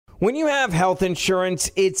When you have health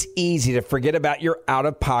insurance, it's easy to forget about your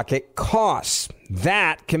out-of-pocket costs.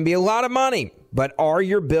 That can be a lot of money, but are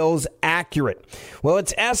your bills accurate? Well,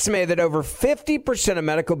 it's estimated that over 50% of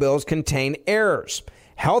medical bills contain errors.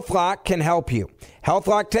 HealthLock can help you.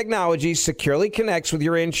 HealthLock technology securely connects with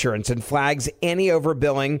your insurance and flags any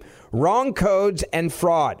overbilling, wrong codes, and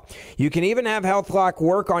fraud. You can even have HealthLock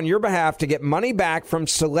work on your behalf to get money back from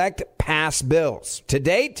select past bills. To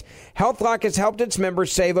date, HealthLock has helped its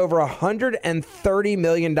members save over $130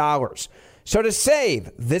 million. So to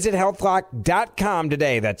save, visit healthlock.com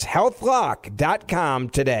today. That's healthlock.com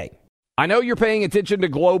today. I know you're paying attention to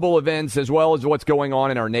global events as well as what's going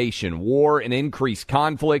on in our nation. War and increased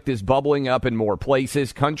conflict is bubbling up in more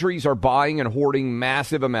places. Countries are buying and hoarding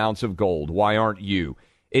massive amounts of gold. Why aren't you?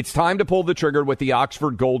 It's time to pull the trigger with the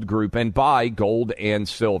Oxford Gold Group and buy gold and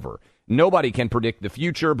silver. Nobody can predict the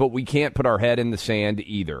future, but we can't put our head in the sand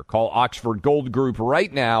either. Call Oxford Gold Group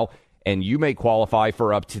right now, and you may qualify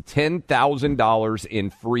for up to $10,000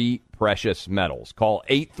 in free precious metals. Call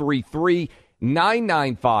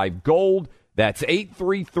 833-995-GOLD. That's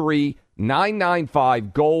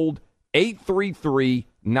 833-995-GOLD,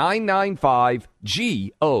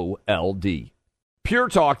 833-995-GOLD. Pure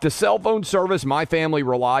Talk, the cell phone service my family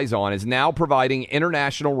relies on, is now providing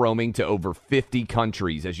international roaming to over 50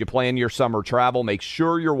 countries. As you plan your summer travel, make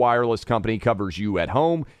sure your wireless company covers you at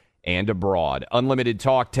home and abroad. Unlimited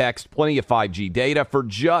talk, text, plenty of 5G data for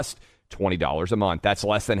just $20 a month. That's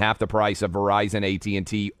less than half the price of Verizon,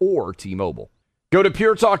 AT&T, or T-Mobile. Go to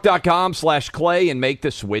puretalk.com/Clay and make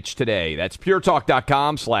the switch today. That's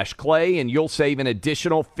puretalk.com/Clay, and you'll save an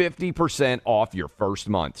additional 50% off your first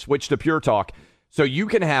month. Switch to Pure Talk so you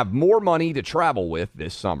can have more money to travel with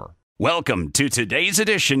this summer. Welcome to today's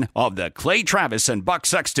edition of the Clay Travis and Buck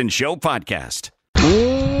Sexton Show podcast.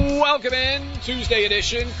 Welcome in, Tuesday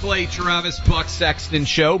edition, Clay Travis, Buck Sexton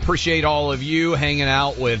Show. Appreciate all of you hanging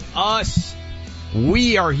out with us.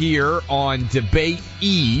 We are here on debate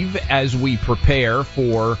eve as we prepare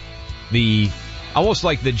for almost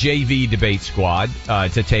like the JV debate squad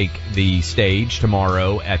to take the stage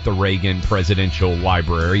tomorrow at the Reagan Presidential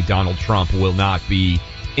Library. Donald Trump will not be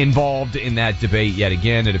involved in that debate yet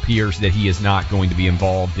again. It appears that he is not going to be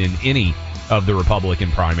involved in any of the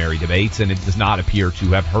Republican primary debates, and it does not appear to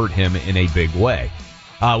have hurt him in a big way.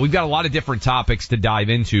 We've got a lot of different topics to dive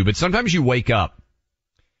into, but sometimes you wake up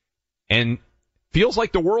and feels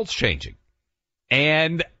like the world's changing.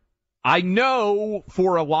 And I know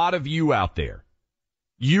for a lot of you out there,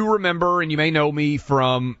 you remember, and you may know me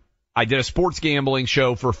from, I did a sports gambling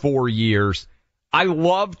show for 4 years. I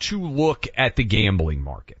love to look at the gambling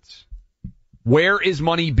markets. Where is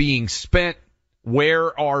money being spent?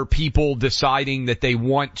 Where are people deciding that they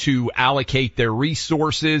want to allocate their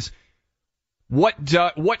resources? What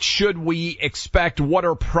should we expect? What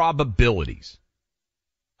are probabilities?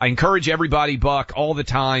 I encourage everybody, Buck, all the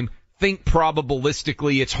time, think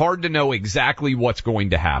probabilistically. It's hard to know exactly what's going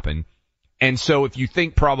to happen. And so if you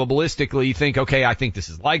think probabilistically, you think, okay, I think this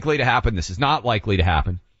is likely to happen, this is not likely to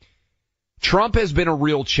happen. Trump has been a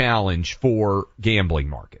real challenge for gambling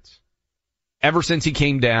markets ever since he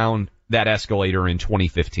came down that escalator in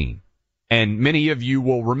 2015. And many of you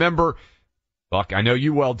will remember, Buck, I know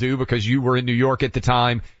you well do because you were in New York at the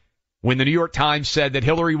time, when the New York Times said that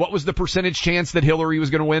Hillary, what was the percentage chance that Hillary was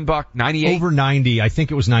going to win, Buck? 98? Over 90. I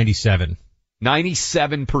think it was 97.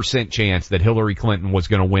 97% chance that Hillary Clinton was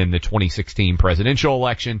going to win the 2016 presidential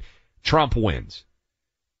election. Trump wins.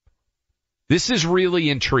 This is really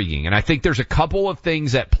intriguing, and I think there's a couple of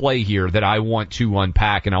things at play here that I want to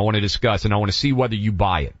unpack and I want to discuss, and I want to see whether you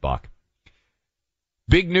buy it, Buck.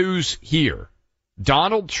 Big news here.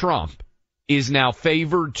 Donald Trump is now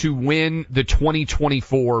favored to win the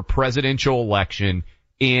 2024 presidential election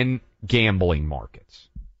in gambling markets.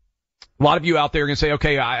 A lot of you out there are going to say,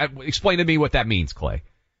 okay, explain to me what that means, Clay.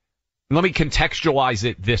 Let me contextualize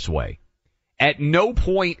it this way. At no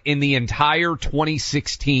point in the entire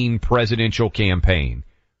 2016 presidential campaign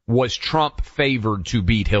was Trump favored to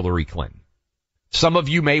beat Hillary Clinton. Some of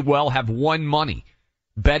you may well have won money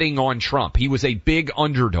betting on Trump. He was a big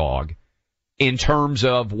underdog in terms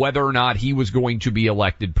of whether or not he was going to be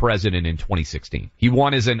elected president in 2016. He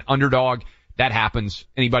won as an underdog. That happens.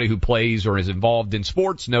 Anybody who plays or is involved in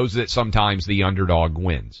sports knows that sometimes the underdog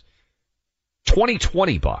wins.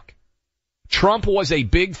 2020, Buck. Trump was a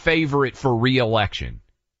big favorite for re-election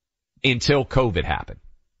until COVID happened.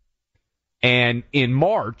 And in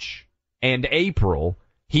March and April,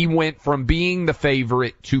 he went from being the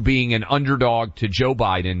favorite to being an underdog to Joe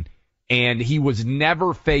Biden, and he was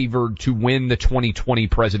never favored to win the 2020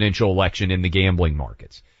 presidential election in the gambling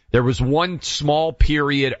markets. There was one small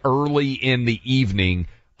period early in the evening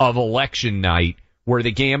of election night where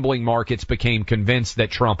the gambling markets became convinced that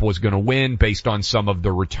Trump was going to win based on some of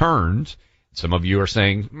the returns. Some of you are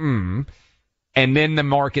saying, and then the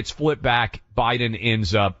markets flip back. Biden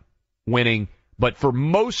ends up winning. But for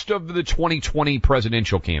most of the 2020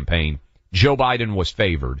 presidential campaign, Joe Biden was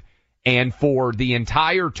favored. And for the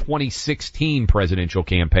entire 2016 presidential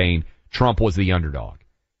campaign, Trump was the underdog.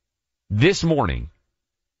 This morning,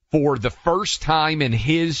 for the first time in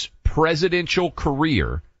his presidential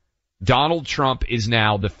career, Donald Trump is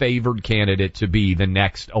now the favored candidate to be the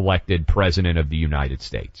next elected president of the United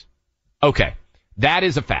States. Okay, that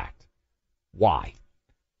is a fact. Why?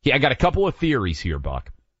 I got a couple of theories here,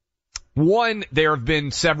 Buck. One, there have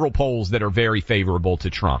been several polls that are very favorable to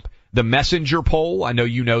Trump. The Messenger poll, I know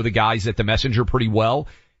you know the guys at the Messenger pretty well,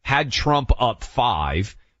 had Trump up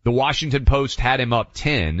 5. The Washington Post had him up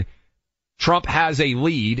 10. Trump has a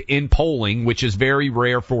lead in polling, which is very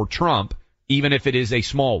rare for Trump, even if it is a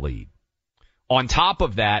small lead. On top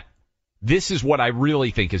of that, this is what I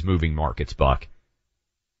really think is moving markets, Buck.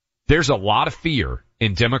 There's a lot of fear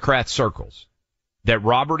in Democrat circles that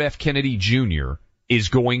Robert F. Kennedy Jr. is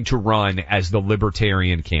going to run as the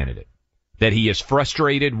Libertarian candidate. That he is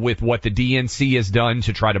frustrated with what the DNC has done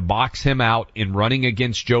to try to box him out in running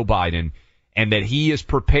against Joe Biden, and that he is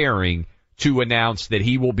preparing to announce that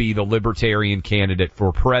he will be the Libertarian candidate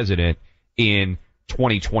for president in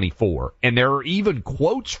 2024. And there are even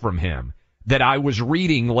quotes from him that I was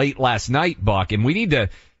reading late last night, Buck, and we need to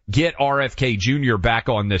get RFK Jr. back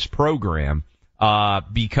on this program,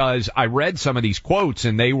 because I read some of these quotes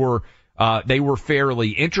and they were fairly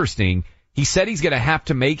interesting. He said he's going to have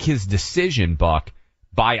to make his decision, Buck,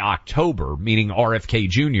 by October, meaning RFK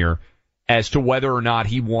Jr., as to whether or not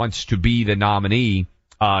he wants to be the nominee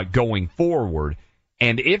going forward.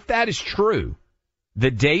 And if that is true, the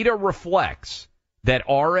data reflects that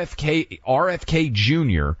RFK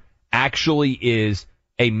Jr. actually is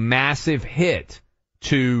a massive hit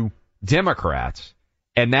to Democrats,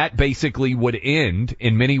 and that basically would end,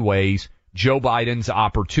 in many ways, Joe Biden's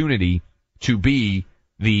opportunity to be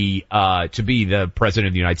the president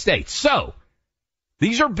of the United States. So,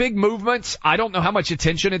 these are big movements. I don't know how much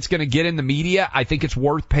attention it's going to get in the media. I think it's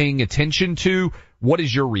worth paying attention to. What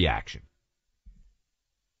is your reaction?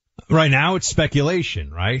 Right now it's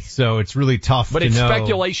speculation, right? So it's really tough to know. But it's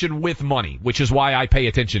speculation with money, which is why I pay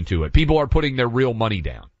attention to it. People are putting their real money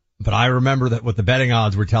down. But I remember that what the betting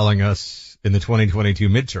odds were telling us in the 2022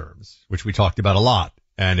 midterms, which we talked about a lot.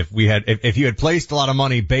 And if you had placed a lot of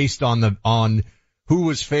money based on who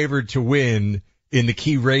was favored to win in the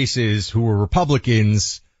key races who were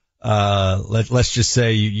Republicans, let's just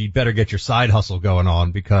say you'd better get your side hustle going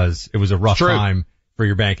on, because it was a rough time for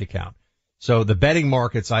your bank account. So the betting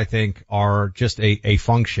markets, I think, are just a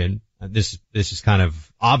function. This is kind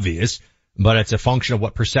of obvious, but it's a function of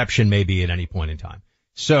what perception may be at any point in time.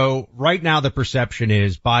 So right now the perception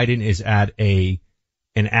is Biden is at an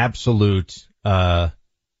absolute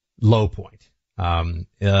low point.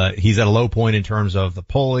 He's at a low point in terms of the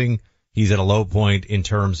polling. He's at a low point in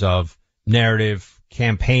terms of narrative,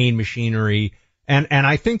 campaign machinery, and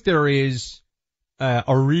I think there is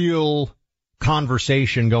a real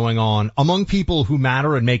conversation going on among people who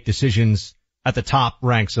matter and make decisions at the top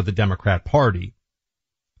ranks of the Democrat Party.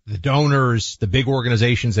 The donors, the big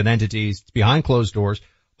organizations and entities, it's behind closed doors,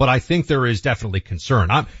 but I think there is definitely concern.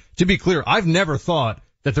 To be clear, I've never thought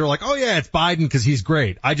that they're like, oh yeah, it's Biden because he's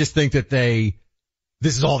great. I just think that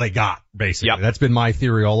this is all they got, basically. Yep. That's been my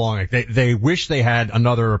theory all along. They wish they had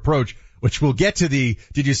another approach, which we'll get to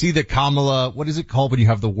did you see the Kamala, what is it called when you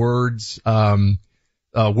have the words,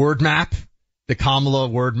 word map? The Kamala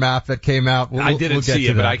word map that came out. I didn't see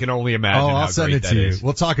it, but I can only imagine how I'll send it to you.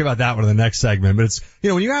 We'll talk about that one in the next segment. But it's,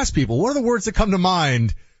 when you ask people, what are the words that come to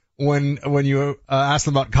mind when you ask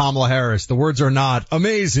them about Kamala Harris? The words are not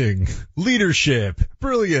amazing, leadership,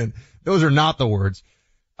 brilliant. Those are not the words.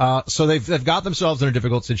 So they've got themselves in a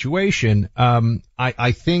difficult situation.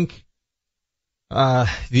 I think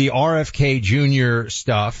the RFK Jr.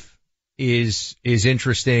 stuff is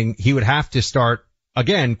interesting. He would have to start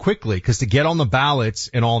again quickly, because to get on the ballots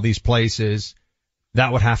in all these places,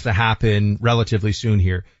 that would have to happen relatively soon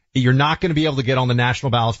here. You're not going to be able to get on the national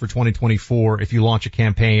ballots for 2024 if you launch a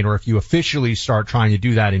campaign or if you officially start trying to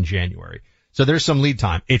do that in January. So there's some lead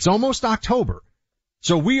time. It's almost October.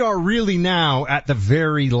 So we are really now at the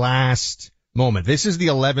very last moment. This is the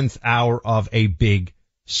 11th hour of a big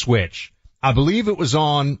switch. I believe it was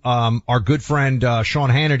on our good friend Sean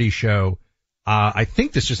Hannity's show. I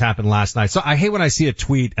think this just happened last night. So I hate when I see a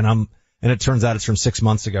tweet and and it turns out it's from 6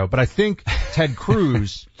 months ago. But I think Ted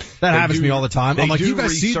Cruz, that happens to me all the time. I'm like, you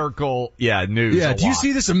guys recircle, news. Yeah, do you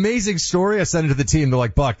see this amazing story? I sent it to the team. They're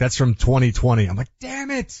like, Buck, that's from 2020. I'm like,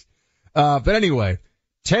 damn it. But anyway,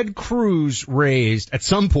 Ted Cruz raised at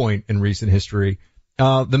some point in recent history,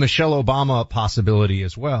 the Michelle Obama possibility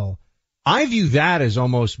as well. I view that as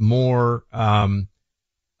almost more,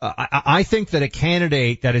 I think that a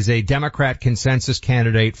candidate that is a Democrat consensus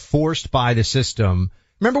candidate forced by the system.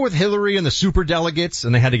 Remember with Hillary and the superdelegates,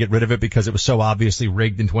 and they had to get rid of it because it was so obviously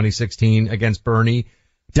rigged in 2016 against Bernie?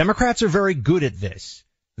 Democrats are very good at this.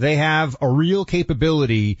 They have a real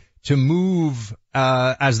capability to move,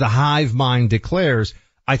 as the hive mind declares.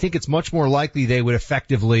 I think it's much more likely they would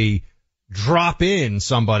effectively drop in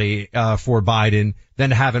somebody, for Biden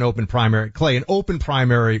than to have an open primary. Clay, an open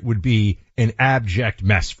primary would be an abject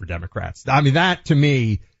mess for Democrats. I mean, that to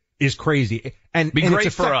me is crazy. And be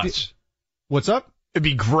great for us. What's up? It'd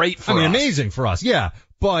be great for us. Amazing for us. Yeah.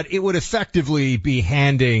 But it would effectively be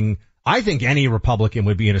handing, I think any Republican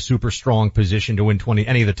would be in a super strong position to win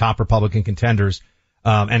any of the top Republican contenders,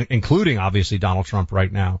 and including obviously Donald Trump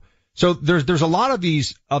right now. So there's a lot of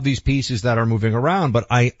these pieces that are moving around, but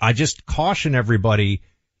I just caution everybody.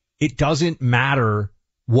 It doesn't matter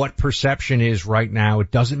what perception is right now.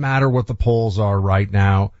 It doesn't matter what the polls are right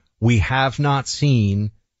now. We have not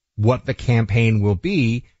seen what the campaign will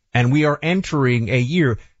be, and we are entering a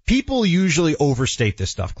year. People usually overstate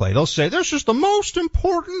this stuff, Clay. They'll say this is the most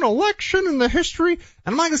important election in the history. And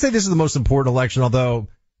I'm not going to say this is the most important election, although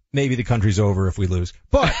maybe the country's over if we lose.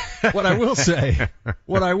 But what I will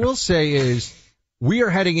say is we are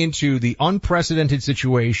heading into the unprecedented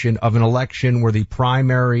situation of an election where the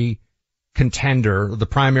primary contender, the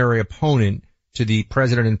primary opponent to the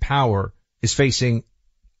president in power is facing,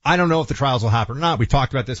 I don't know if the trials will happen or not. We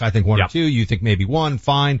talked about this. I think one or two. You think maybe one.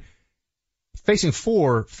 Fine. Facing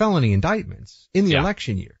 4 felony indictments in the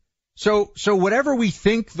election year. So whatever we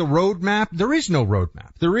think the roadmap, there is no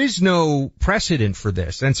roadmap. There is no precedent for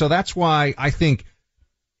this. And so that's why I think,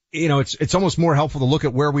 it's almost more helpful to look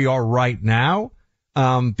at where we are right now,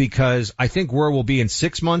 because I think where we'll be in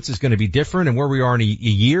 6 months is going to be different, and where we are in a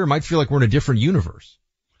year might feel like we're in a different universe.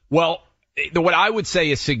 Well, what I would say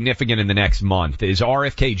is significant in the next month is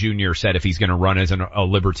RFK Jr. said if he's going to run as a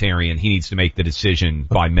libertarian, he needs to make the decision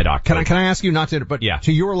by mid-October. Can I ask you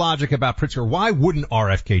to your logic about Pritzker, why wouldn't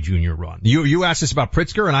RFK Jr. run? You asked us about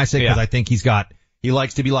Pritzker, and I say because I think he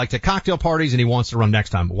likes to be liked at cocktail parties and he wants to run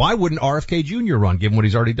next time. Why wouldn't RFK Jr. run, given what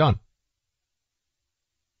he's already done?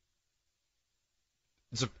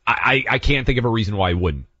 I can't think of a reason why he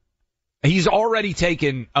wouldn't. He's already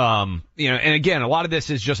taken, and again, a lot of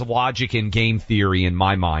this is just logic and game theory in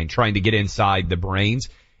my mind, trying to get inside the brains.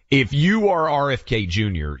 If you are RFK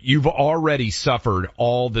Jr., you've already suffered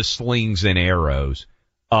all the slings and arrows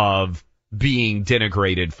of being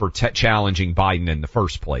denigrated for challenging Biden in the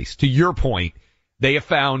first place. To your point, they have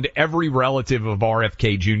found every relative of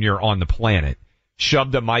RFK Jr. on the planet,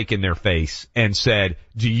 shoved a mic in their face and said,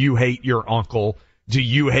 do you hate your uncle? Do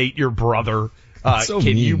you hate your brother?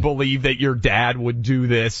 Can you believe that your dad would do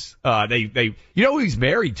this? You know who he's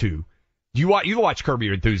married to? You watch Curb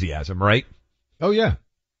Your Enthusiasm, right? Oh yeah.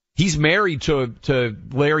 He's married to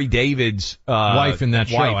Larry David's, wife in that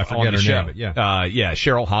show. I forget her name, but yeah.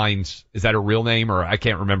 Cheryl Hines. Is that her real name or I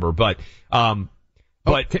can't remember, but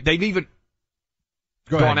they've even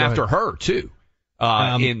gone after her too.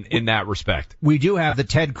 In that respect. We do have the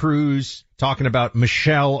Ted Cruz talking about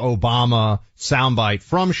Michelle Obama soundbite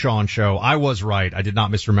from Sean Show. I was right. I did not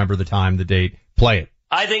misremember the time, the date. Play it.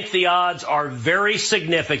 I think the odds are very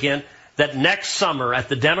significant that next summer at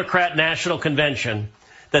the Democrat National Convention,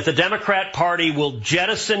 that the Democrat Party will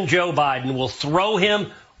jettison Joe Biden, will throw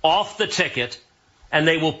him off the ticket, and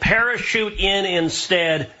they will parachute in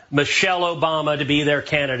instead Michelle Obama to be their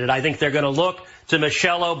candidate. I think they're going to look to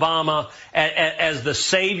Michelle Obama as the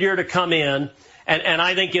savior to come in. And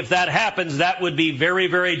I think if that happens, that would be very,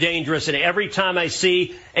 very dangerous. And every time I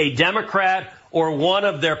see a Democrat or one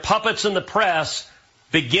of their puppets in the press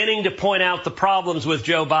beginning to point out the problems with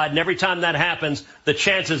Joe Biden, every time that happens, the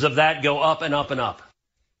chances of that go up and up and up.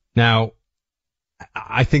 Now,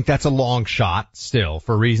 I think that's a long shot still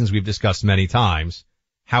for reasons we've discussed many times.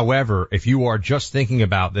 However, if you are just thinking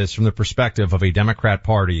about this from the perspective of a Democrat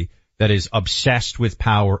Party that is obsessed with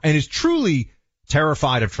power and is truly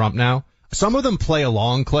terrified of Trump now, some of them play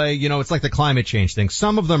along, Clay. It's like the climate change thing.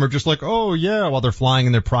 Some of them are just like, oh yeah, while they're flying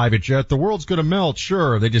in their private jet, the world's gonna melt,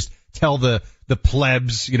 sure. They just tell the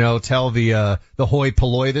plebs, tell the hoi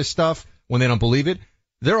polloi this stuff when they don't believe it.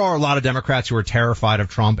 There are a lot of Democrats who are terrified of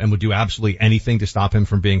Trump and would do absolutely anything to stop him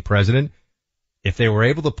from being president. If they were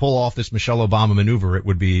able to pull off this Michelle Obama maneuver, it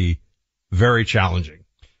would be very challenging.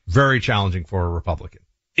 Very challenging for a Republican.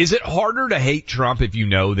 Is it harder to hate Trump if you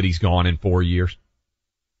know that he's gone in 4 years?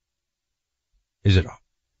 Is it?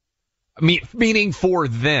 Meaning for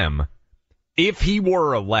them, if he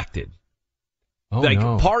were elected,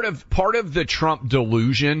 No. part of the Trump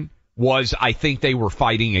delusion was I think they were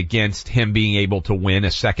fighting against him being able to win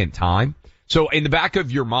a second time. So in the back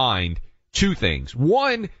of your mind, two things.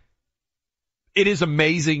 One, it is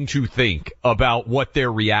amazing to think about what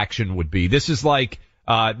their reaction would be. This is like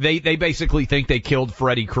they basically think they killed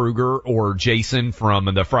Freddy Krueger or Jason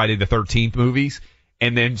from the Friday the 13th movies,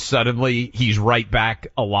 and then suddenly he's right back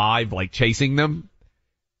alive, like chasing them.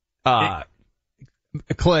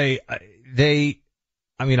 Clay,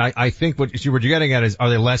 I think what you're getting at is, are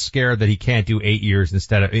they less scared that he can't do 8 years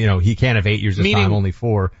instead of, he can't have 8 years this time, only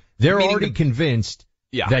 4. They're already convinced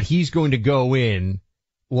that he's going to go in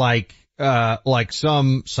like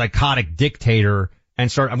some psychotic dictator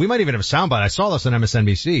and start, and we might even have a soundbite. I saw this on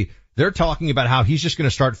MSNBC. They're talking about how he's just going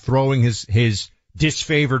to start throwing his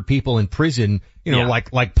disfavored people in prison,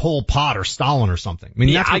 like Pol Pot or Stalin or something.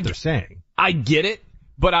 That's what they're saying. I get it.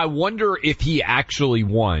 But I wonder if he actually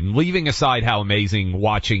won, leaving aside how amazing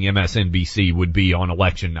watching MSNBC would be on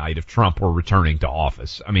election night if Trump were returning to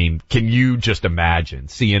office. Can you just imagine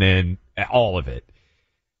CNN, all of it?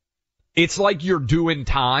 It's like you're doing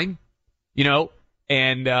time,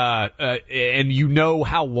 and you know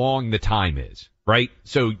how long the time is, right?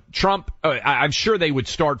 So Trump, I'm sure they would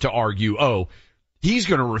start to argue, he's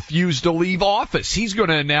going to refuse to leave office. He's going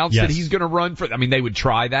to announce that he's going to run for, they would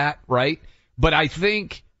try that, right? But I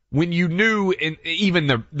think when you knew, and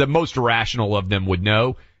even the most rational of them would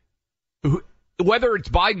know, whether it's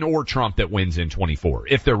Biden or Trump that wins in 24,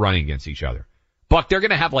 if they're running against each other, Buck, they're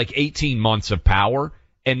going to have like 18 months of power,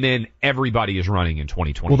 and then everybody is running in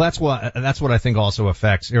 2020. Well, that's what I think also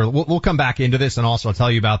affects. Here, we'll come back into this, and also I'll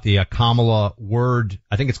tell you about the Kamala word.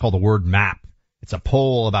 I think it's called the word map. It's a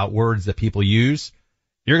poll about words that people use.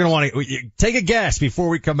 You're going to want to take a guess before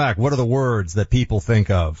we come back. What are the words that people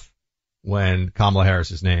think of when Kamala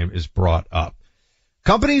Harris's name is brought up?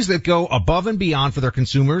 Companies that go above and beyond for their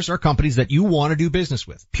consumers are companies that you want to do business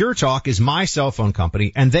with. Pure Talk is my cell phone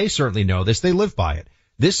company, and they certainly know this. They live by it.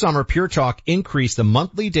 This summer, Pure Talk increased the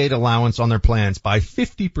monthly data allowance on their plans by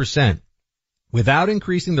 50% without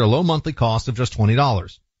increasing their low monthly cost of just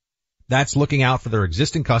 $20. That's looking out for their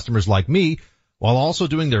existing customers like me, while also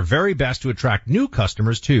doing their very best to attract new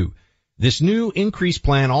customers too. This new increased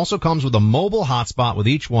plan also comes with a mobile hotspot with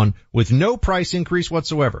each one, with no price increase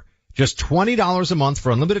whatsoever. Just $20 a month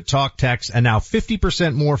for unlimited talk, text, and now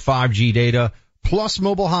 50% more 5G data, plus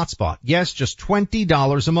mobile hotspot. Yes, just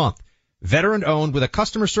 $20 a month. Veteran owned with a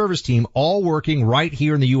customer service team all working right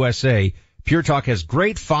here in the USA. Pure Talk has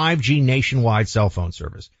great 5G nationwide cell phone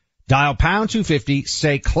service. Dial pound 250,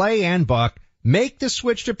 say Clay and Buck, make the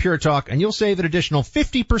switch to Pure Talk, and you'll save an additional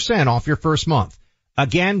 50% off your first month.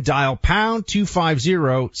 Again, dial pound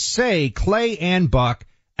 250, say Clay and Buck,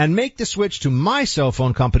 and make the switch to my cell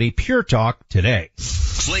phone company, Pure Talk, today.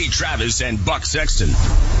 Clay Travis and Buck Sexton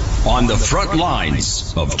on the front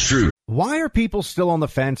lines of truth. Why are people still on the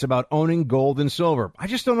fence about owning gold and silver? I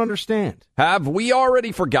just don't understand. Have we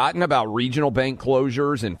already forgotten about regional bank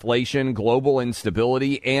closures, inflation, global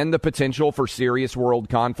instability, and the potential for serious world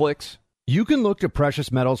conflicts? You can look to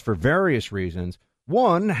precious metals for various reasons.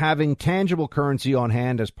 1, having tangible currency on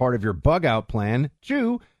hand as part of your bug-out plan.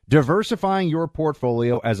 2, diversifying your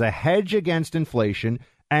portfolio as a hedge against inflation.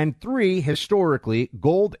 And 3, historically,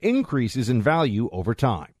 gold increases in value over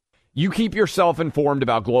time. You keep yourself informed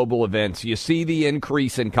about global events. You see the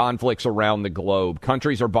increase in conflicts around the globe.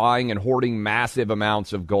 Countries are buying and hoarding massive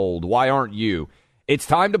amounts of gold. Why aren't you? It's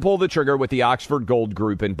time to pull the trigger with the Oxford Gold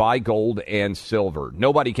Group and buy gold and silver.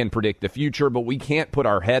 Nobody can predict the future, but we can't put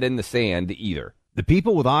our head in the sand either. The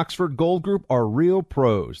people with Oxford Gold Group are real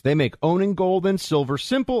pros. They make owning gold and silver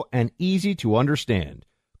simple and easy to understand.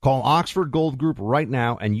 Call Oxford Gold Group right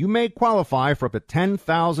now, and you may qualify for up to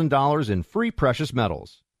 $10,000 in free precious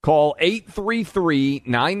metals. Call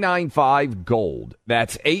 833-995-GOLD.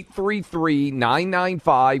 That's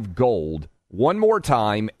 833-995-GOLD. One more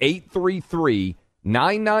time,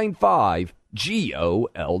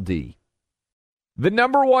 833-995-GOLD. The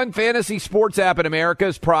number one fantasy sports app in America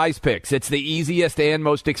is Prize Picks. It's the easiest and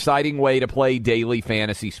most exciting way to play daily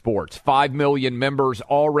fantasy sports. 5 million members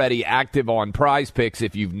already active on Prize Picks.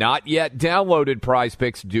 If you've not yet downloaded Prize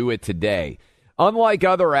Picks, do it today. Unlike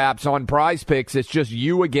other apps, on Prize Picks, it's just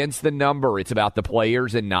you against the number. It's about the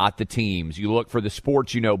players and not the teams. You look for the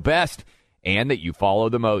sports you know best, and that you follow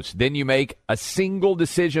the most. Then you make a single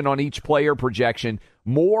decision on each player projection,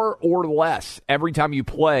 more or less. Every time you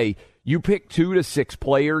play, you pick 2 to 6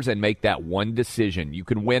 players and make that one decision. You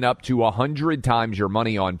can win up to 100 times your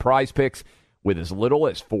money on Prize Picks with as little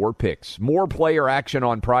as 4 picks. More player action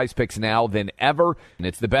on Prize Picks now than ever, and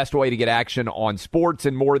it's the best way to get action on sports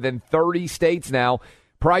in more than 30 states now.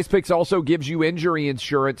 Prize Picks also gives you injury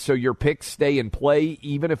insurance, so your picks stay in play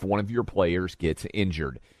even if one of your players gets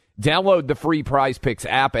injured. Download the free Prize Picks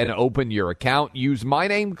app and open your account. Use my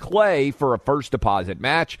name, Clay, for a first deposit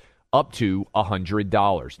match up to $100.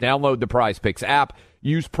 Download the Prize Picks app.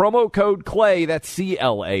 Use promo code CLAY, that's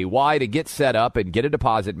CLAY, to get set up and get a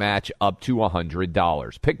deposit match up to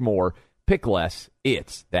 $100. Pick more, pick less.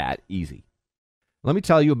 It's that easy. Let me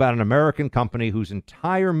tell you about an American company whose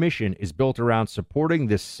entire mission is built around supporting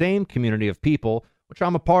this same community of people, which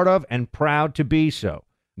I'm a part of and proud to be so.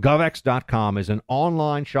 GovX.com is an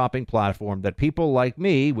online shopping platform that people like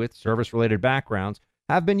me with service-related backgrounds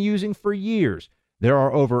have been using for years. There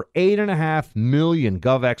are over 8.5 million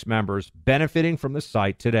GovX members benefiting from the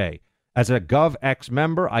site today. As a GovX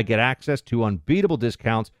member, I get access to unbeatable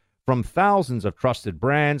discounts from thousands of trusted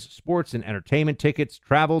brands, sports and entertainment tickets,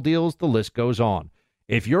 travel deals, the list goes on.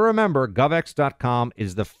 If you're a member, GovX.com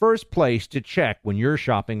is the first place to check when you're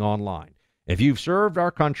shopping online. If you've served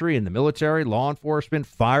our country in the military, law enforcement,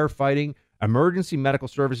 firefighting, emergency medical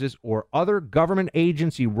services, or other government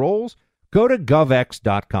agency roles, go to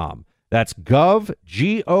GovX.com. That's GovX.com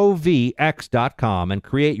and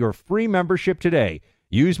create your free membership today.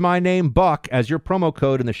 Use my name, Buck, as your promo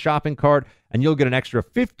code in the shopping cart, and you'll get an extra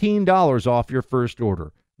 $15 off your first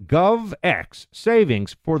order. GovX,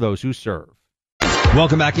 savings for those who serve.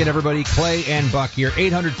 Welcome back in, everybody. Clay and Buck here,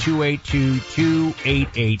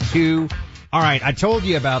 800-282-2882. All right, I told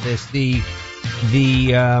you about this. The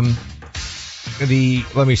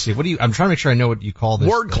let me see. I'm trying to make sure I know what you call this.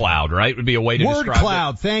 Word cloud, right? Would be a way to describe it. Word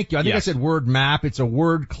cloud. Thank you. I think I said word map. It's a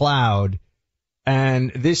word cloud.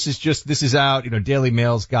 And this is out. Daily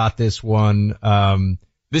Mail's got this one.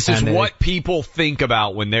 This is what people think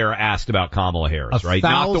about when they're asked about Kamala Harris, right?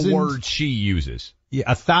 Not the word she uses. Yeah,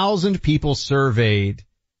 1,000 people surveyed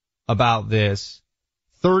about this.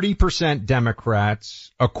 30%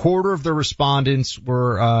 Democrats. A quarter of the respondents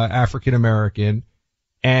were African American.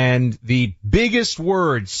 And the biggest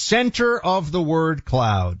word, center of the word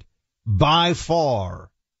cloud, by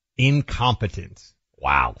far, incompetent.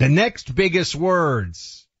 Wow. The next biggest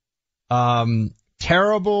words,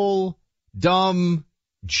 terrible, dumb,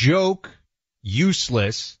 joke,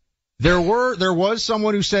 useless. There was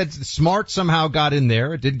someone who said smart somehow got in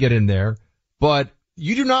there. It did get in there. But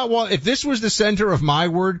you do not want, if this was the center of my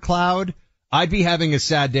word cloud, I'd be having a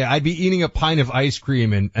sad day. I'd be eating a pint of ice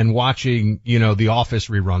cream and watching, The Office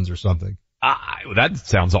reruns or something. That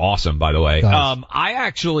sounds awesome, by the way. I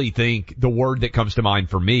actually think the word that comes to mind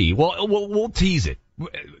for me, we'll tease it.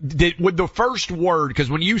 Would the first word, because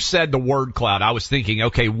when you said the word cloud, I was thinking,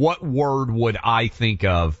 okay, what word would I think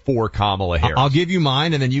of for Kamala Harris? I'll give you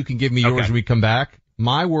mine, and then you can give me yours when we come back.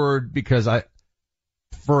 My word, because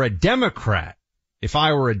for a Democrat, if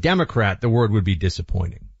I were a Democrat, the word would be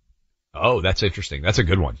disappointing. Oh, that's interesting. That's a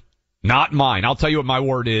good one. Not mine. I'll tell you what my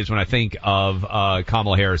word is when I think of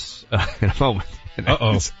Kamala Harris in a moment.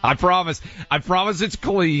 Uh-oh. I promise it's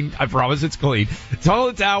clean.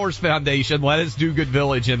 Tunnel to Towers Foundation, Let Us Do Good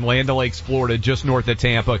Village in Land O'Lakes, Florida, just north of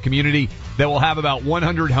Tampa, a community that will have about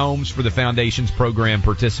 100 homes for the foundation's program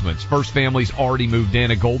participants. First family's already moved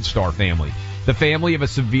in, a Gold Star family. The family of a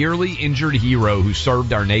severely injured hero who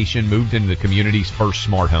served our nation moved into the community's first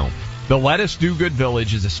smart home. The Let Us Do Good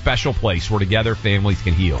Village is a special place where together families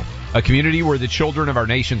can heal. A community where the children of our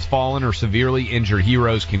nation's fallen or severely injured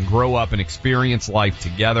heroes can grow up and experience life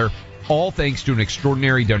together, all thanks to an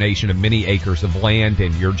extraordinary donation of many acres of land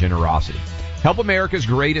and your generosity. Help America's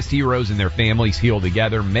greatest heroes and their families heal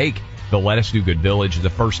together. Make the Let Us Do Good Village the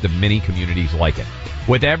first of many communities like it.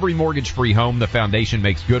 With every mortgage-free home, the foundation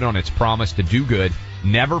makes good on its promise to do good.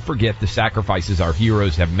 Never forget the sacrifices our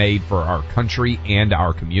heroes have made for our country and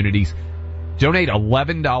our communities. Donate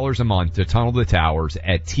 $11 a month to Tunnel to Towers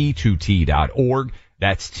at T2T.org.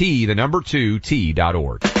 That's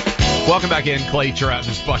T2T.org. Welcome back in, Clay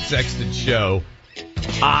Travis, Buck Sexton Show.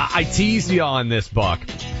 I teased you on this, Buck.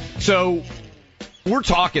 So we're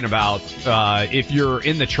talking about if you're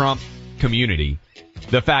in the Trump community,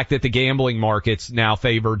 the fact that the gambling markets now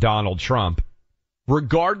favor Donald Trump.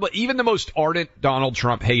 Regardless, even the most ardent Donald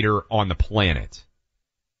Trump hater on the planet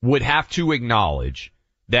would have to acknowledge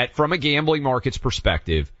that from a gambling markets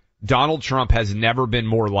perspective, Donald Trump has never been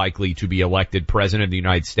more likely to be elected president of the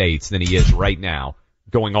United States than he is right now,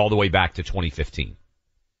 going all the way back to 2015.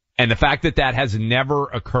 And the fact that that has never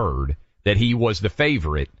occurred, that he was the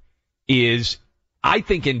favorite, is, I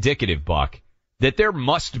think, indicative, Buck, that there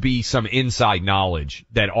must be some inside knowledge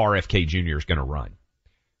that RFK Jr. is going to run.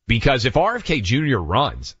 Because if RFK Jr.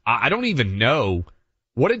 runs, I don't even know,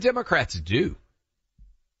 what do Democrats do?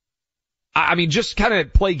 I mean, just kind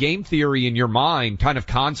of play game theory in your mind, kind of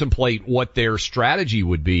contemplate what their strategy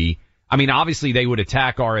would be. I mean, obviously they would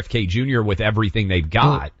attack RFK Jr. with everything they've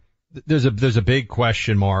got. Well, there's a big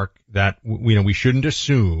question mark that, we shouldn't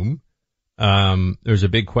assume. There's a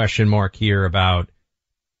big question mark here about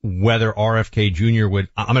whether RFK Jr. would,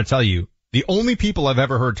 I'm going to tell you, the only people I've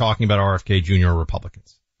ever heard talking about RFK Jr. are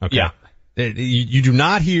Republicans. Okay. Yeah. You do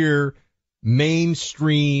not hear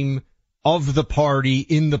mainstream of the party,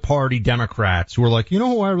 in the party Democrats who are like,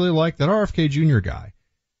 who I really like? That RFK Jr. guy.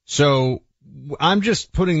 So I'm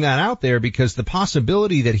just putting that out there because the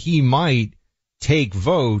possibility that he might take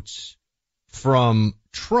votes from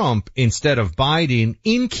Trump instead of Biden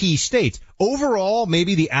in key states. Overall,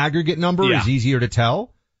 maybe the aggregate number is easier to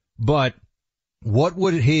tell, but what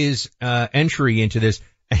would his entry into this,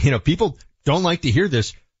 people don't like to hear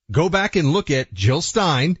this. Go back and look at Jill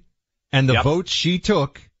Stein and the votes she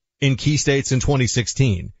took in key states in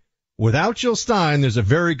 2016. Without Jill Stein, there's a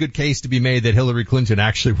very good case to be made that Hillary Clinton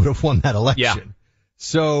actually would have won that election. Yeah.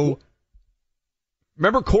 So,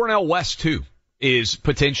 remember Cornel West too is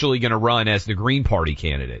potentially going to run as the Green Party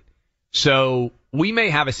candidate. So we may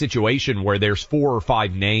have a situation where there's 4 or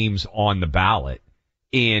 5 names on the ballot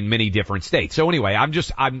in many different states. So anyway, I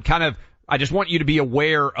just want you to be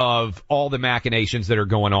aware of all the machinations that are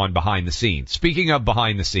going on behind the scenes. Speaking of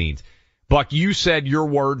behind the scenes, Buck, you said your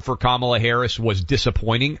word for Kamala Harris was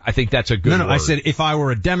disappointing. I think that's a good word. I said if I were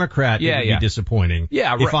a Democrat, it would be disappointing.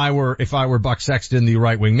 Yeah, right. If I were Buck Sexton, the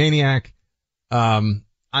right-wing maniac,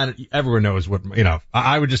 everyone knows what,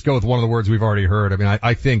 I would just go with one of the words we've already heard. I mean,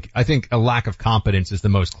 I think a lack of competence is the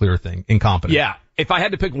most clear thing. Incompetence. Yeah. If I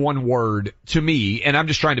had to pick one word, to me, and I'm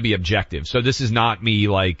just trying to be objective, so this is not me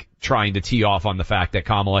trying to tee off on the fact that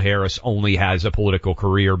Kamala Harris only has a political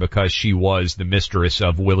career because she was the mistress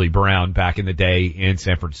of Willie Brown back in the day in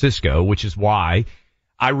San Francisco, which is why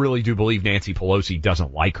I really do believe Nancy Pelosi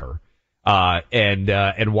doesn't like her.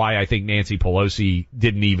 And why I think Nancy Pelosi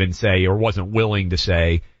didn't even say or wasn't willing to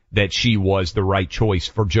say that she was the right choice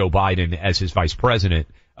for Joe Biden as his vice president.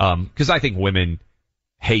 'Cause I think women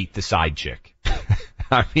hate the side chick.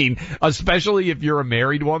 I mean, especially if you're a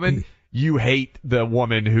married woman, you hate the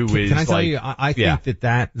woman who is Can I tell you, I think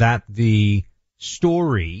that the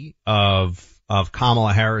story of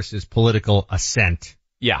Kamala Harris's political ascent.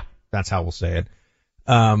 Yeah. That's how we'll say it.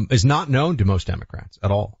 Is not known to most Democrats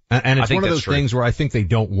at all. And it's one of those things where I think they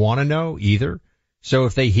don't want to know either. So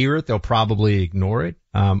if they hear it, they'll probably ignore it.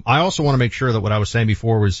 I also want to make sure that what I was saying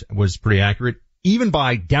before was pretty accurate. Even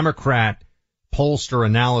by Democrat pollster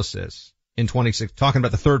analysis in 26, talking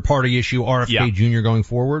about the third party issue, RFK Jr. going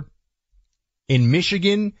forward. In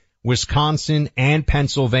Michigan, Wisconsin, and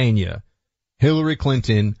Pennsylvania, Hillary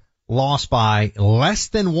Clinton lost by less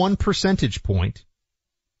than 1 percentage point.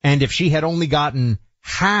 And if she had only gotten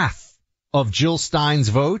half of Jill Stein's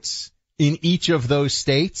votes in each of those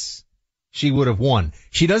states, she would have won.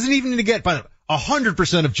 She doesn't even need to get, by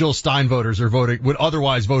 100% of Jill Stein voters would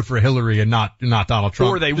otherwise vote for Hillary and not Donald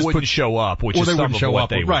Trump. Or they wouldn't show up, which is some of what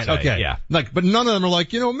they would say. Okay. Yeah. But none of them are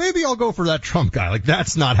like, maybe I'll go for that Trump guy.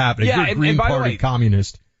 That's not happening. You're a Green Party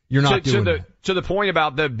communist. You're not doing that. To the point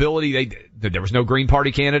about the ability, there was no Green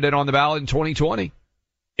Party candidate on the ballot in 2020.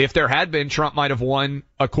 If there had been, Trump might have won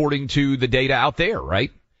according to the data out there, right?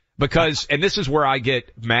 Because, and this is where I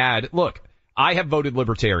get mad. Look, I have voted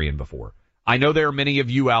Libertarian before. I know there are many of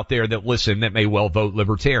you out there that listen that may well vote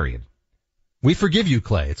Libertarian. We forgive you,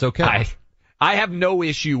 Clay. It's okay. I have no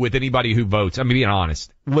issue with anybody who votes. I'm being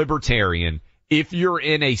honest. Libertarian, if you're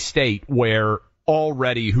in a state where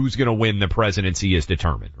already who's going to win the presidency is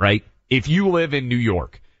determined, right? If you live in New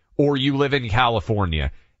York or you live in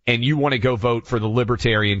California and you want to go vote for the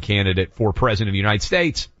Libertarian candidate for president of the United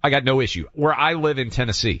States, I got no issue. Where I live in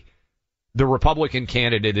Tennessee, the Republican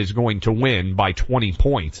candidate is going to win by 20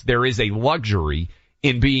 points. There is a luxury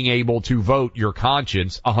in being able to vote your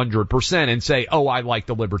conscience 100% and say, oh, I like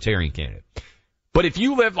the Libertarian candidate. But if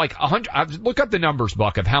you live like 100, look up the numbers,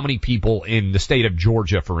 Buck, of how many people in the state of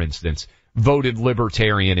Georgia, for instance, voted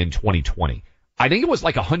Libertarian in 2020. I think it was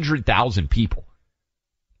like 100,000 people.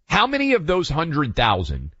 How many of those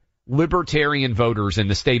 100,000 Libertarian voters in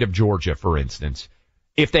the state of Georgia, for instance,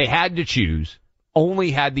 if they had to choose,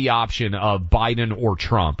 only had the option of Biden or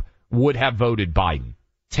Trump, would have voted Biden?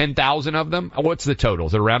 10,000 of them? What's the total?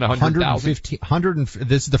 Is it around 100,000? 150.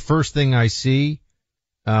 This is the first thing I see.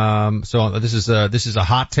 So this is a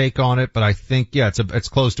hot take on it, but I think, yeah, it's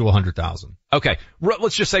close to 100,000. Okay.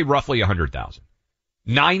 Let's just say roughly 100,000.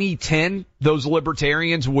 90-10, those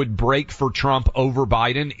libertarians would break for Trump over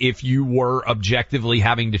Biden if you were objectively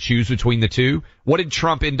having to choose between the two. What did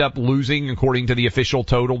Trump end up losing according to the official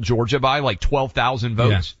total Georgia by? Like 12,000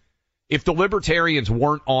 votes? Yeah. If the libertarians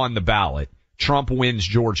weren't on the ballot, Trump wins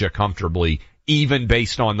Georgia comfortably, even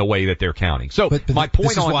based on the way that they're counting. So my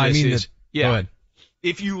point on this is, go ahead.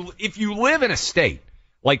 If you live in a state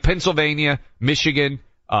like Pennsylvania, Michigan,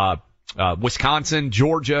 Wisconsin,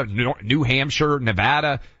 Georgia, New Hampshire,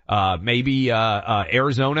 Nevada, maybe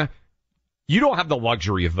Arizona, you don't have the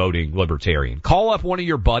luxury of voting libertarian. Call up one of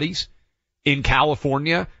your buddies in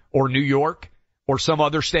California or New York or some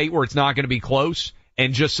other state where it's not going to be close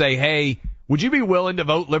and just say, hey, would you be willing to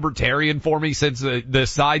vote libertarian for me since the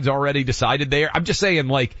side's already decided there? I'm just saying,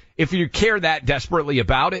 like, if you care that desperately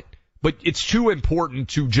about it, but it's too important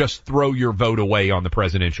to just throw your vote away on the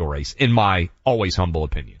presidential race, in my always humble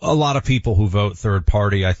opinion. A lot of people who vote third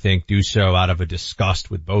party, I think, do so out of a disgust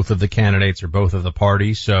with both of the candidates or both of the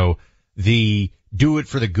parties. So the do it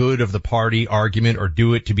for the good of the party argument or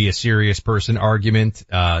do it to be a serious person argument,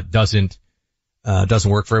 doesn't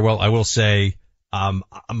work very well. I will say,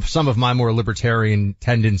 some of my more libertarian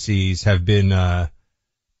tendencies have been,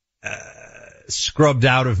 scrubbed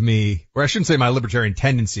out of me, or I shouldn't say my libertarian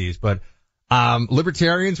tendencies, but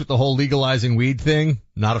libertarians with the whole legalizing weed thing,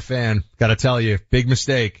 not a fan. Gotta tell you, big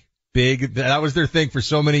mistake. That was their thing for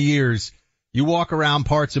so many years. You walk around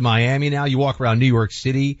parts of Miami now, you walk around New York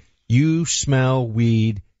City, you smell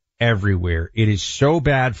weed everywhere. It is so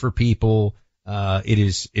bad for people. It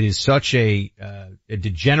is such a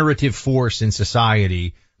degenerative force in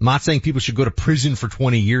society. I'm not saying people should go to prison for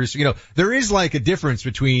 20 years. You know, there is like a difference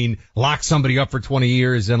between lock somebody up for 20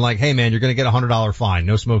 years and like, hey man, you're going to get a $100 fine.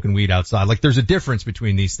 No smoking weed outside. Like there's a difference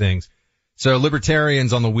between these things. So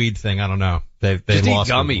libertarians on the weed thing, I don't know. They just lost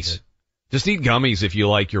eat gummies. Just eat gummies if you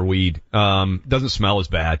like your weed. Doesn't smell as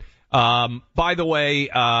bad. By the way,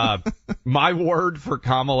 my word for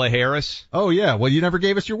Kamala Harris. Oh yeah. Well, you never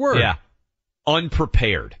gave us your word. Yeah.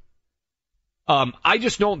 Unprepared. I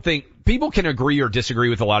just don't think people can agree or disagree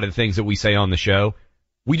with a lot of the things that we say on the show.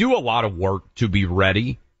 We do a lot of work to be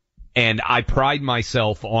ready, and I pride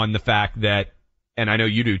myself on the fact that, and I know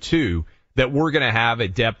you do too, that we're going to have a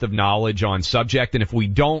depth of knowledge on subject, and if we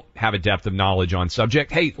don't have a depth of knowledge on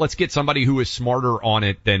subject, hey, let's get somebody who is smarter on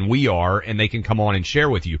it than we are, and they can come on and share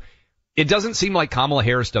with you. It doesn't seem like Kamala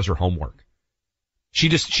Harris does her homework. She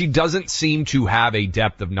doesn't seem to have a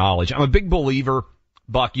depth of knowledge. I'm a big believer,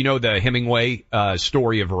 Buck, you know the Hemingway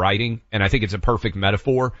story of writing, and I think it's a perfect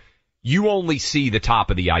metaphor. You only see the top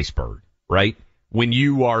of the iceberg, right? When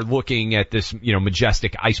you are looking at this,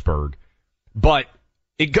 majestic iceberg. But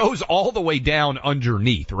it goes all the way down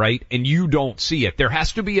underneath, right? And you don't see it. There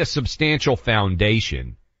has to be a substantial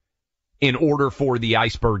foundation in order for the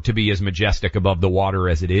iceberg to be as majestic above the water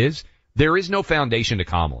as it is. There is no foundation to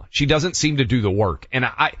Kamala. She doesn't seem to do the work. And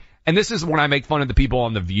this is when I make fun of the people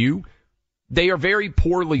on The View. They are very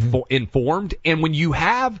poorly informed. And when you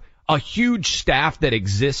have a huge staff that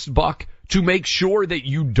exists, Buck, to make sure that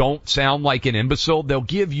you don't sound like an imbecile, they'll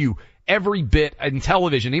give you every bit in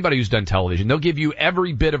television. Anybody who's done television, they'll give you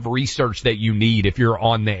every bit of research that you need if you're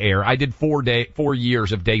on the air. I did 4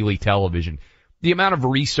 years of daily television. The amount of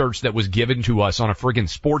research that was given to us on a friggin'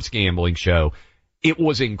 sports gambling show, it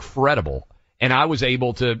was incredible. And I was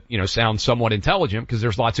able to, sound somewhat intelligent because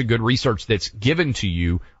there's lots of good research that's given to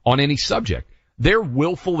you on any subject. They're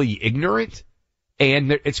willfully ignorant,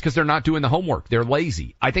 and it's because they're not doing the homework. They're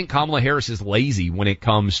lazy. I think Kamala Harris is lazy when it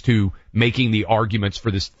comes to making the arguments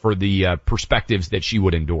for the perspectives that she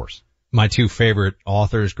would endorse. My two favorite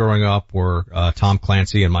authors growing up were Tom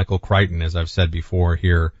Clancy and Michael Crichton, as I've said before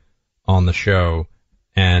here on the show.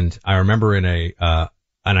 And I remember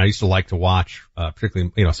and I used to like to watch,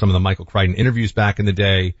 particularly, some of the Michael Crichton interviews back in the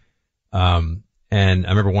day. And I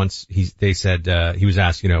remember once they said, he was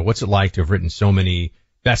asked, what's it like to have written so many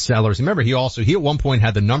bestsellers? And remember, he at one point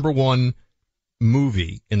had the #1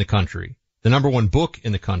 movie in the country, the #1 book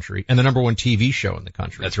in the country, and the #1 TV show in the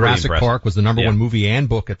country. That's Jurassic really Park was the #1 movie and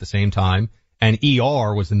book at the same time, and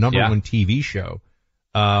ER was the #1 TV show.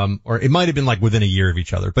 Or it might have been like within a year of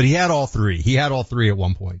each other, but he had all three. He had all three at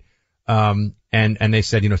one point. And they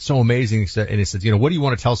said, it's so amazing. And he said, what do you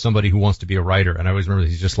want to tell somebody who wants to be a writer? And I always remember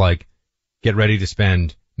he's just like, get ready to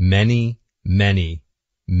spend many, many,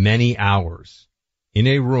 many hours in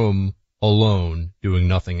a room alone doing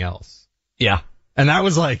nothing else. Yeah. And I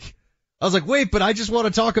was like, wait, but I just want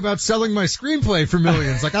to talk about selling my screenplay for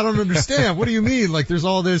millions. Like, I don't understand. What do you mean? Like, there's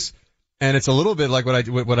all this. And it's a little bit like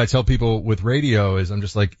what I tell people with radio is I'm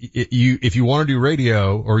just like, if you want to do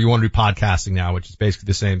radio or you want to do podcasting now, which is basically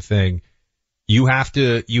the same thing, you have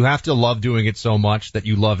to love doing it so much that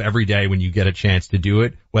you love every day when you get a chance to do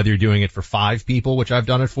it, whether you're doing it for 5 people, which I've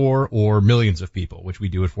done it for, or millions of people, which we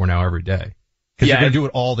do it for now every day. Because you're going to do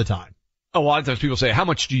it all the time. A lot of times people say, how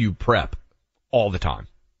much do you prep all the time?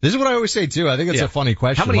 This is what I always say too. I think it's a funny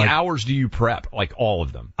question. How many hours do you prep? Like all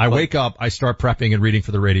of them? I wake up, I start prepping and reading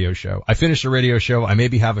for the radio show. I finish the radio show. I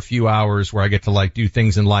maybe have a few hours where I get to like do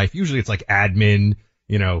things in life. Usually it's like admin,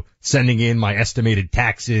 sending in my estimated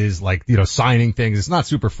taxes, like, signing things. It's not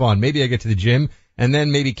super fun. Maybe I get to the gym and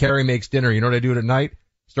then maybe Carrie makes dinner. You know what I do at night?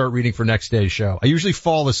 Start reading for next day's show. I usually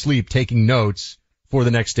fall asleep taking notes for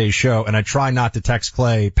the next day's show, and I try not to text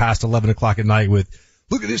Clay past 11 o'clock at night with,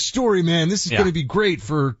 look at this story, man. This is going to be great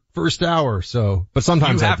for first hour. So, but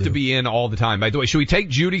sometimes you have to be in all the time. By the way, should we take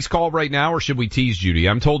Judy's call right now or should we tease Judy?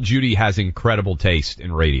 I'm told Judy has incredible taste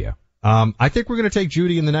in radio. I think we're going to take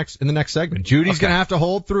Judy in the next segment. Judy's going to have to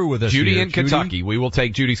hold through with us. Judy in Kentucky. We will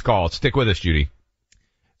take Judy's call. Stick with us, Judy.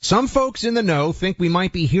 Some folks in the know think we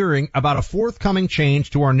might be hearing about a forthcoming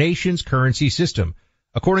change to our nation's currency system.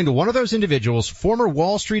 According to one of those individuals, former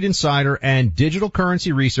Wall Street insider and digital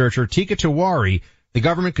currency researcher Teeka Tiwari, the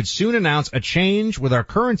government could soon announce a change with our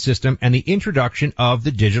current system and the introduction of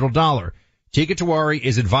the digital dollar. Teeka Tiwari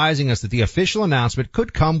is advising us that the official announcement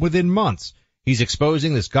could come within months. He's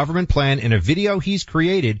exposing this government plan in a video he's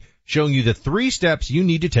created showing you the 3 steps you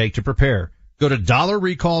need to take to prepare. Go to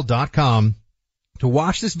dollarrecall.com to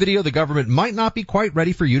watch this video the government might not be quite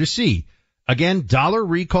ready for you to see. Again,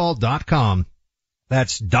 dollarrecall.com.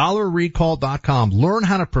 That's dollarrecall.com. Learn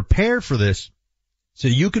how to prepare for this so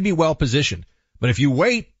you can be well positioned. But if you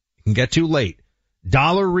wait, it can get too late.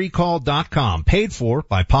 dollarrecall.com, paid for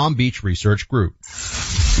by Palm Beach Research Group.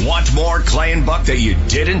 Want more Clay and Buck that you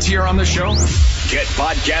didn't hear on the show? Get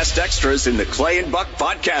podcast extras in the Clay and Buck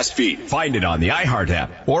podcast feed. Find it on the iHeart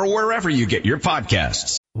app or wherever you get your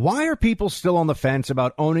podcasts. Why are people still on the fence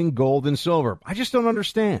about owning gold and silver? I just don't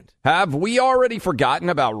understand. Have we already forgotten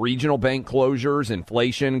about regional bank closures,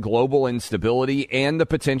 inflation, global instability, and the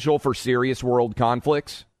potential for serious world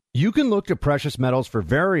conflicts? You can look to precious metals for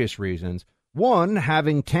various reasons. 1,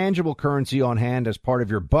 having tangible currency on hand as part of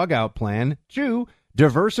your bug-out plan. 2,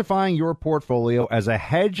 diversifying your portfolio as a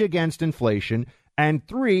hedge against inflation. And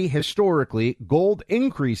 3, historically, gold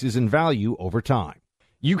increases in value over time.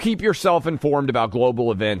 You keep yourself informed about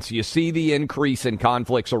global events. You see the increase in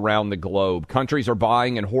conflicts around the globe. Countries are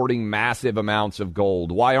buying and hoarding massive amounts of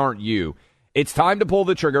gold. Why aren't you? It's time to pull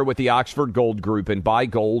the trigger with the Oxford Gold Group and buy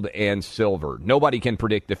gold and silver. Nobody can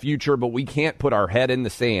predict the future, but we can't put our head in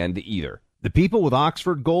the sand either. The people with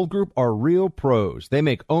Oxford Gold Group are real pros. They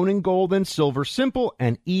make owning gold and silver simple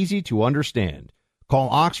and easy to understand. Call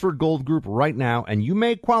Oxford Gold Group right now, and you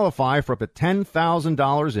may qualify for up to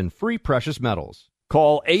 $10,000 in free precious metals.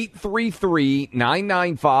 Call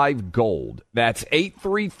 833-995-GOLD. That's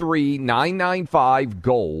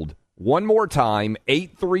 833-995-GOLD. One more time,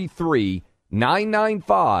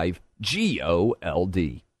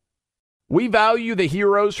 833-995-GOLD. We value the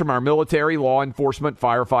heroes from our military, law enforcement,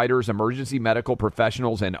 firefighters, emergency medical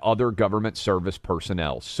professionals, and other government service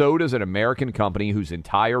personnel. So does an American company whose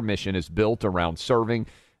entire mission is built around serving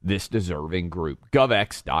this deserving group.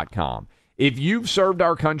 GovX.com. If you've served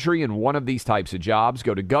our country in one of these types of jobs,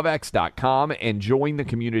 go to GovX.com and join the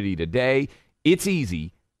community today. It's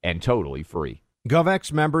easy and totally free.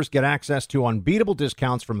 GovX members get access to unbeatable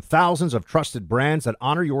discounts from thousands of trusted brands that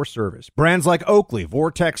honor your service. Brands like Oakley,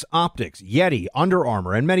 Vortex Optics, Yeti, Under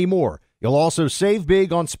Armour, and many more. You'll also save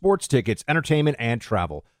big on sports tickets, entertainment, and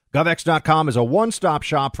travel. GovX.com is a one-stop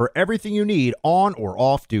shop for everything you need on or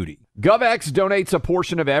off duty. GovX donates a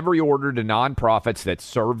portion of every order to nonprofits that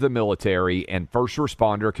serve the military and first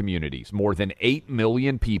responder communities. More than 8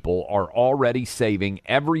 million people are already saving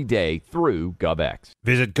every day through GovX.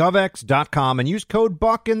 Visit GovX.com and use code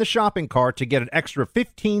BUCK in the shopping cart to get an extra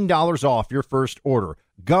 $15 off your first order.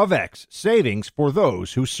 GovX, savings for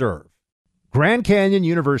those who serve. Grand Canyon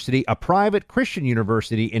University, a private Christian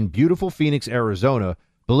university in beautiful Phoenix, Arizona,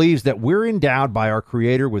 believes that we're endowed by our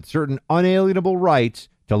Creator with certain unalienable rights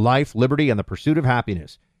to life, liberty, and the pursuit of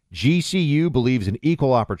happiness. GCU believes in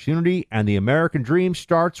equal opportunity, and the American dream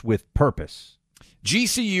starts with purpose.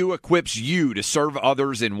 GCU equips you to serve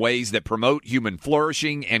others in ways that promote human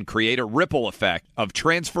flourishing and create a ripple effect of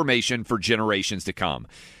transformation for generations to come.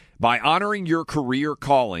 By honoring your career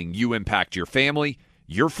calling, you impact your family,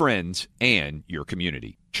 your friends, and your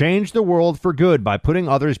community. Change the world for good by putting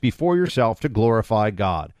others before yourself to glorify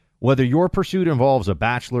God. Whether your pursuit involves a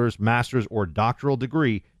bachelor's, master's, or doctoral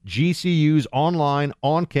degree, GCU's online,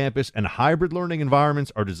 on-campus, and hybrid learning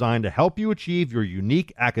environments are designed to help you achieve your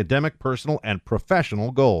unique academic, personal, and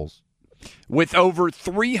professional goals. With over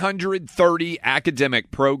 330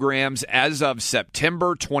 academic programs as of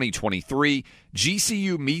September 2023,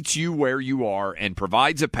 GCU meets you where you are and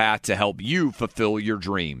provides a path to help you fulfill your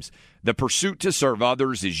dreams. The pursuit to serve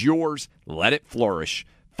others is yours. Let it flourish.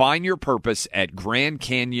 Find your purpose at Grand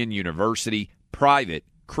Canyon University. Private,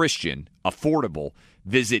 Christian, affordable.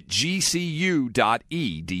 Visit gcu.edu.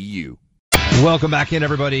 Welcome back in,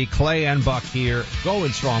 everybody. Clay and Buck here,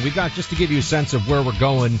 going strong. We've got, just to give you a sense of where we're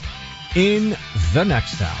going in the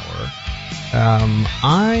next hour,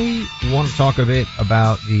 I want to talk a bit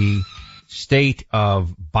about the state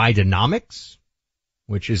of Bidenomics,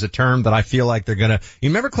 which is a term that I feel like they're going to... You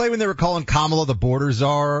remember, Clay, when they were calling Kamala the border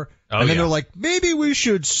czar? And then they're like, maybe we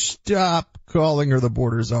should stop calling her the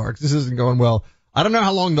border czar because this isn't going well. I don't know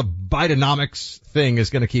how long the Bidenomics thing is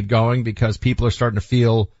going to keep going because people are starting to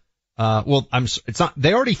feel...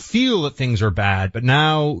 they already feel that things are bad, but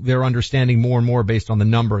now they're understanding more and more based on the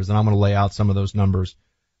numbers, and I'm going to lay out some of those numbers.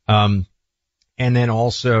 And then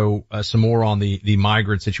also, some more on the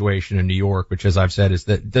migrant situation in New York, which, as I've said, is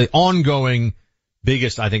the ongoing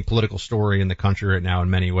biggest, I think, political story in the country right now in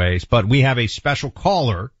many ways. But we have a special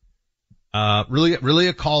caller, really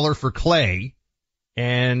a caller for Clay.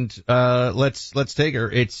 And, let's take her.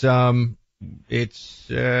 It's where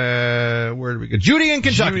do we go? Judy in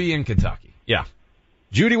Kentucky. Yeah.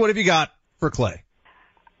 Judy, what have you got for Clay?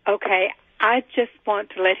 Okay. I just want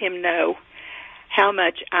to let him know how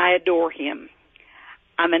much I adore him.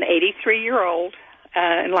 I'm an 83-year-old,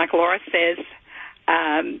 and like Laura says,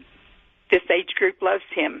 this age group loves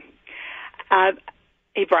him.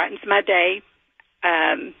 He brightens my day.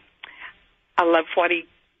 I love what he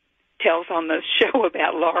tells on the show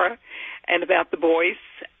about Laura and about the boys.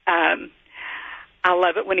 I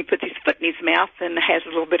love it when he puts his foot in his mouth and has a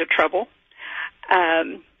little bit of trouble.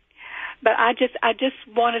 But I just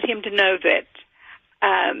wanted him to know that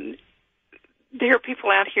there are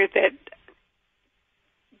people out here that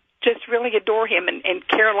just really adore him and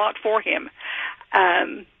care a lot for him.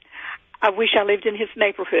 I wish I lived in his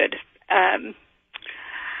neighborhood. And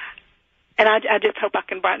I just hope I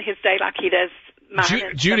can brighten his day like he does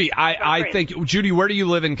mine. Judy, I think, Judy, where do you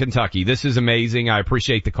live in Kentucky? This is amazing. I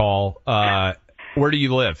appreciate the call. Where do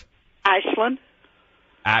you live? Ashland.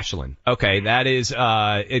 Okay, that is,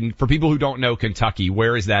 and for people who don't know Kentucky,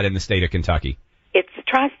 where is that in the state of Kentucky? It's a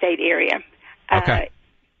tri-state area. Okay.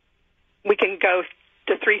 We can go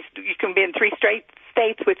to you can be in 3 straight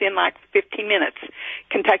states within like 15 minutes.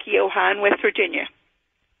 Kentucky, Ohio, and West Virginia.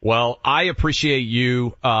 Well, I appreciate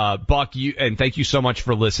you, Buck, and thank you so much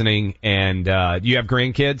for listening. And, do you have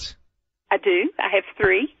grandkids? I do. I have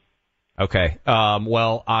 3. Okay.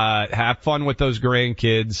 Well, have fun with those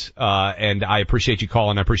grandkids, and I appreciate you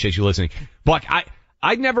calling. I appreciate you listening. Buck,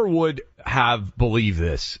 I never would have believed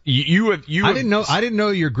this. I didn't know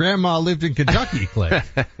your grandma lived in Kentucky, Clay.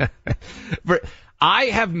 But I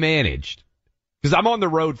have managed, because I'm on the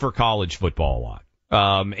road for college football a lot.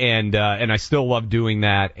 And I still love doing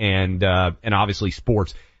that and obviously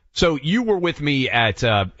sports. So you were with me at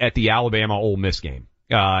the Alabama Ole Miss game.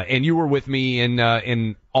 And you were with me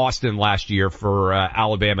in Austin last year for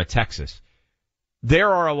Alabama, Texas.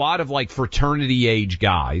 There are a lot of like fraternity age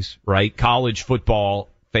guys, right? College football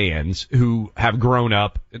fans who have grown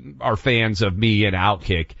up, are fans of me and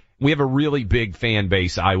Outkick. We have a really big fan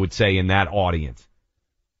base, I would say, in that audience.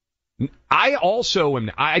 I also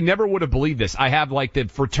am, I never would have believed this. I have like the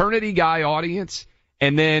fraternity guy audience,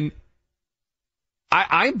 and then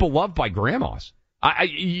I'm beloved by grandmas.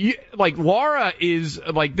 Like Laura is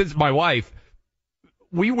like, this is my wife.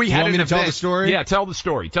 We had an event. Tell the story? Yeah, tell the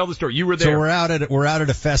story. You were there. So we're out at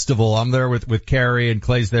a festival. I'm there with Carrie, and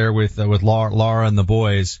Clay's there with Laura and the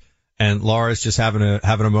boys. And Laura's just having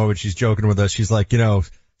a moment. She's joking with us. She's like,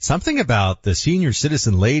 something about the senior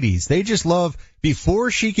citizen ladies. They just love,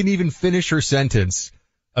 before she can even finish her sentence,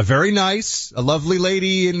 a lovely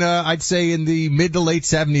lady I'd say in the mid to late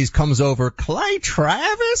 70s comes over. Clay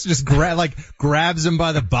Travis just grabs him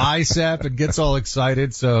by the bicep and gets all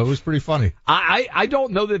excited. So it was pretty funny. I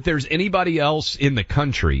don't know that there's anybody else in the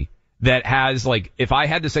country that has like, if I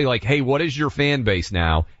had to say like, hey, what is your fan base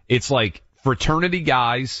now? It's like fraternity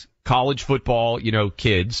guys, college football,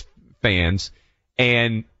 kids, fans,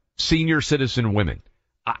 and senior citizen women.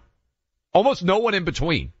 Almost no one in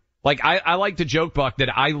between. Like, I like to joke, Buck,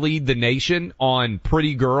 that I lead the nation on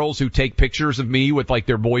pretty girls who take pictures of me with, like,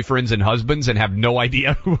 their boyfriends and husbands and have no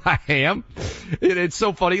idea who I am. It's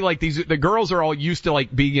so funny. Like, the girls are all used to,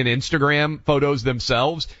 like, being in Instagram photos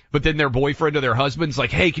themselves, but then their boyfriend or their husband's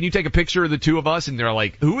like, hey, can you take a picture of the two of us? And they're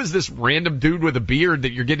like, who is this random dude with a beard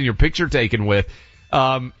that you're getting your picture taken with?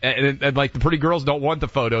 And like, the pretty girls don't want the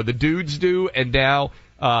photo. The dudes do, and now,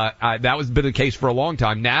 that was been the case for a long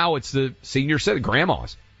time. Now it's the senior citizen,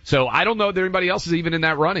 grandmas. So I don't know that anybody else is even in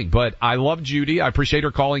that running, but I love Judy. I appreciate her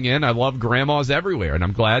calling in. I love grandmas everywhere, and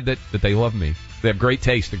I'm glad that they love me. They have great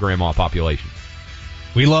taste, the grandma population.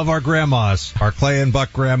 We love our grandmas, our Clay and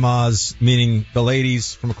Buck grandmas, meaning the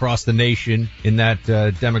ladies from across the nation in that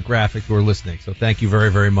demographic who are listening. So thank you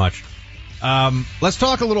very, very much. Let's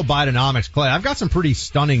talk a little Bidenomics. Clay, I've got some pretty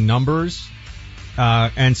stunning numbers,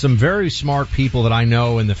 and some very smart people that I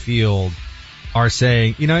know in the field are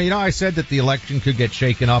saying, you know, I said that the election could get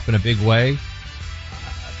shaken up in a big way.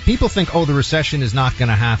 People think, the recession is not going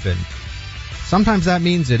to happen. Sometimes that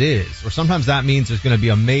means it is, or sometimes that means there's going to be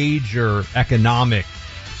a major economic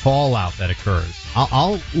fallout that occurs.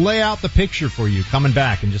 I'll lay out the picture for you coming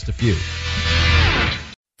back in just a few.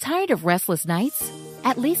 Tired of restless nights?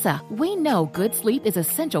 At Leesa, we know good sleep is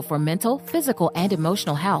essential for mental, physical, and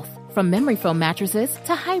emotional health. From memory foam mattresses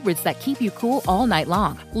to hybrids that keep you cool all night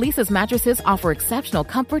long, Leesa's mattresses offer exceptional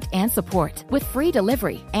comfort and support with free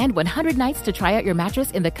delivery and 100 nights to try out your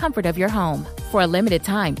mattress in the comfort of your home. For a limited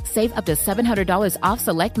time, save up to $700 off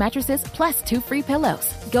select mattresses plus 2 free pillows.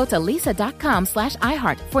 Go to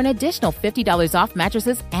Leesa.com/iHeart for an additional $50 off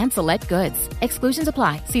mattresses and select goods. Exclusions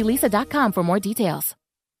apply. See Leesa.com for more details.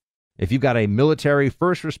 If you've got a military,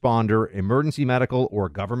 first responder, emergency medical, or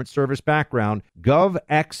government service background,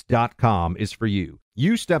 GovX.com is for you.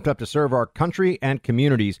 You stepped up to serve our country and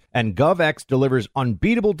communities, and GovX delivers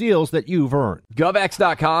unbeatable deals that you've earned.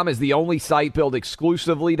 GovX.com is the only site built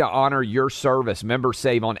exclusively to honor your service. Members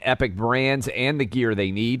save on epic brands and the gear they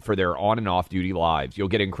need for their on- and off-duty lives. You'll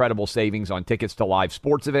get incredible savings on tickets to live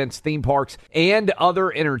sports events, theme parks, and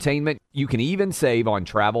other entertainment. You can even save on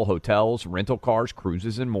travel, hotels, rental cars,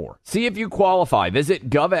 cruises, and more. See if you qualify. Visit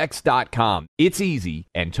GovX.com. It's easy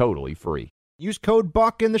and totally free. Use code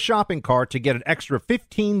BUCK in the shopping cart to get an extra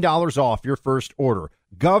 $15 off your first order.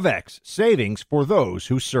 GovX, savings for those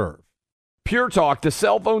who serve. Pure Talk, the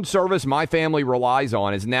cell phone service my family relies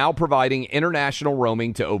on, is now providing international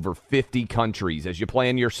roaming to over 50 countries. As you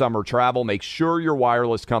plan your summer travel, make sure your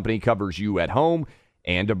wireless company covers you at home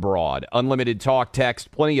and abroad. Unlimited talk,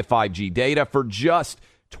 text, plenty of 5G data for just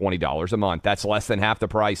 $20 a month. That's less than half the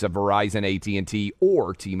price of Verizon, AT&T,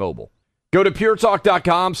 or T-Mobile. Go to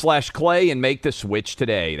puretalk.com/Clay and make the switch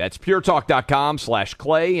today. That's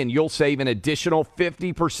puretalk.com/Clay, and you'll save an additional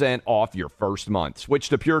 50% off your first month. Switch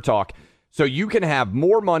to Pure Talk so you can have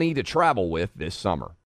more money to travel with this summer.